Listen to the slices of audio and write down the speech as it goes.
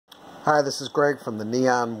Hi, this is Greg from the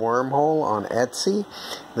Neon Wormhole on Etsy.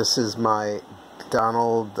 This is my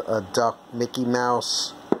Donald Duck Mickey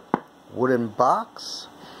Mouse wooden box.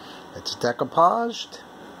 It's decoupaged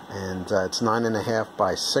and it's 9.5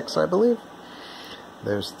 by 6, I believe.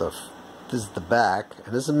 This is the back,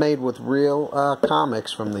 and this is made with real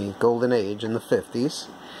comics from the Golden Age in the 50s.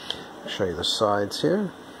 I'll show you the sides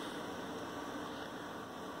here.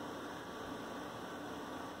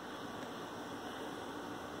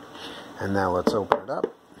 And now let's open it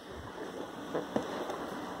up.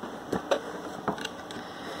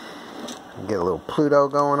 Get a little Pluto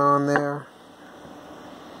going on there.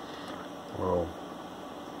 A little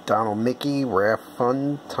Donald Mickey, Raft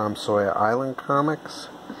Fun, Tom Sawyer Island comics.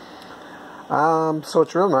 So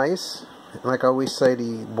it's real nice. Like I always say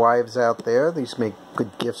to wives out there, these make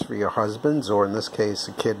good gifts for your husbands, or in this case,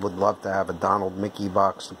 a kid would love to have a Donald Mickey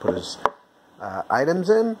box to put his items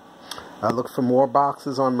in. Look for more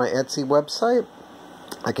boxes on my Etsy website.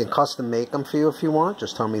 I can custom make them for you if you want.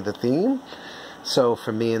 Just tell me the theme. So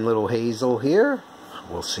for me and little Hazel here,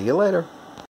 we'll see you later.